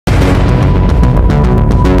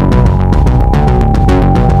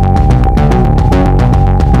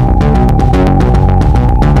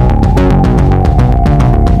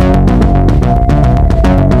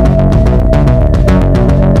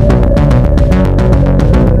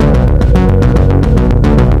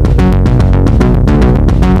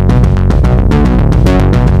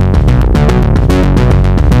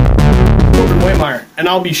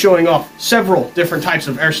I'll be showing off several different types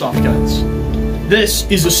of airsoft guns. This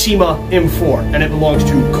is a SEMA M4, and it belongs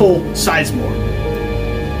to Cole Sizemore.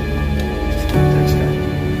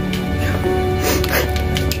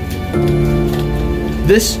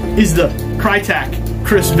 This is the Crytac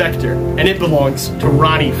Chris Vector, and it belongs to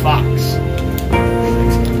Ronnie Fox.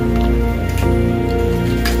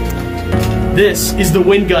 This is the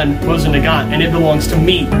Wind Gun Mosin Nagant, and it belongs to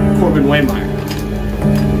me, Corbin Waymeyer.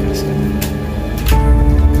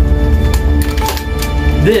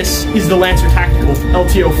 This is the Lancer Tactical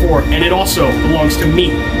LTO4, and it also belongs to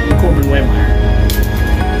me, Corbin Waymeyer.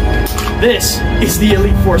 This is the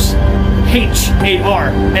Elite Force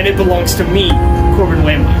H8R, and it belongs to me, Corbin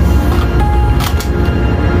Waymeyer.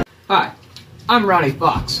 Hi, I'm Ronnie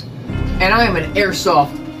Fox, and I am an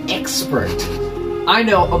airsoft expert. I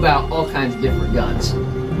know about all kinds of different guns,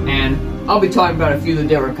 and I'll be talking about a few of the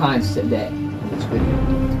different kinds today in this video.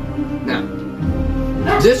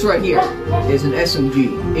 Now, this right here is an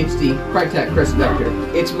SMG. It's the Crytac Chris Vector.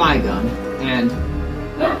 It's my gun, and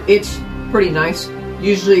it's pretty nice.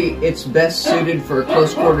 Usually it's best suited for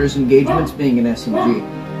close quarters engagements, being an SMG,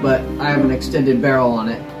 but I have an extended barrel on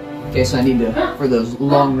it in case I need to for those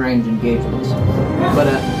long range engagements. But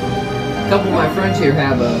a couple of my friends here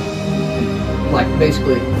have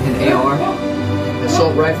basically an AR,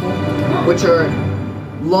 assault rifle, which are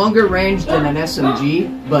longer range than an SMG,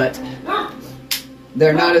 but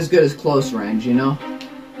they're not as good as close range, you know?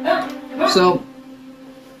 So,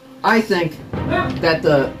 I think that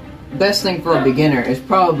the best thing for a beginner is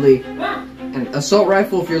probably an assault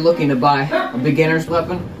rifle if you're looking to buy a beginner's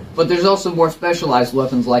weapon, but there's also more specialized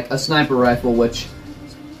weapons like a sniper rifle, which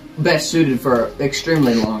is best suited for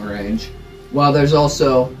extremely long range, while there's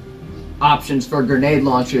also options for grenade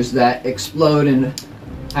launchers that explode and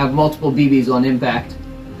have multiple BBs on impact,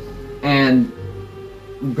 and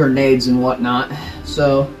grenades and whatnot.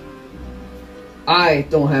 So I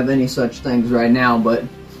don't have any such things right now, but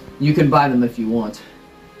you can buy them if you want.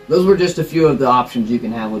 Those were just a few of the options you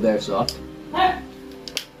can have with airsoft.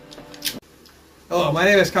 Hello, my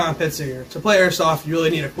name is Colin Pitzinger. To play airsoft, you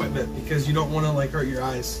really need equipment because you don't want to hurt your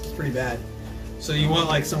eyes. It's pretty bad. So you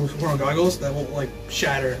want some sort of goggles that won't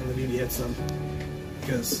shatter when the BB hits them,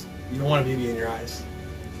 because you don't want a BB in your eyes.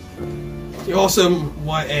 You also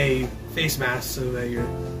want a face mask so that your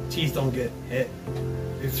teeth don't get hit.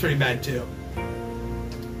 It's pretty bad too.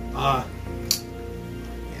 Yeah.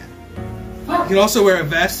 You can also wear a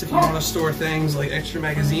vest if you want to store things like extra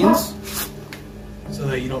magazines, so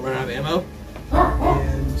that you don't run out of ammo.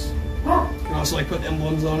 And you can also put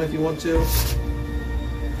emblems on if you want to.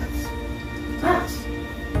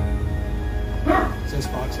 Says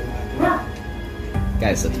Fox on that.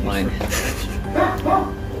 Guys, that's mine.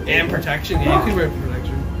 And protection. Yeah, you can wear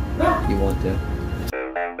protection. You want to.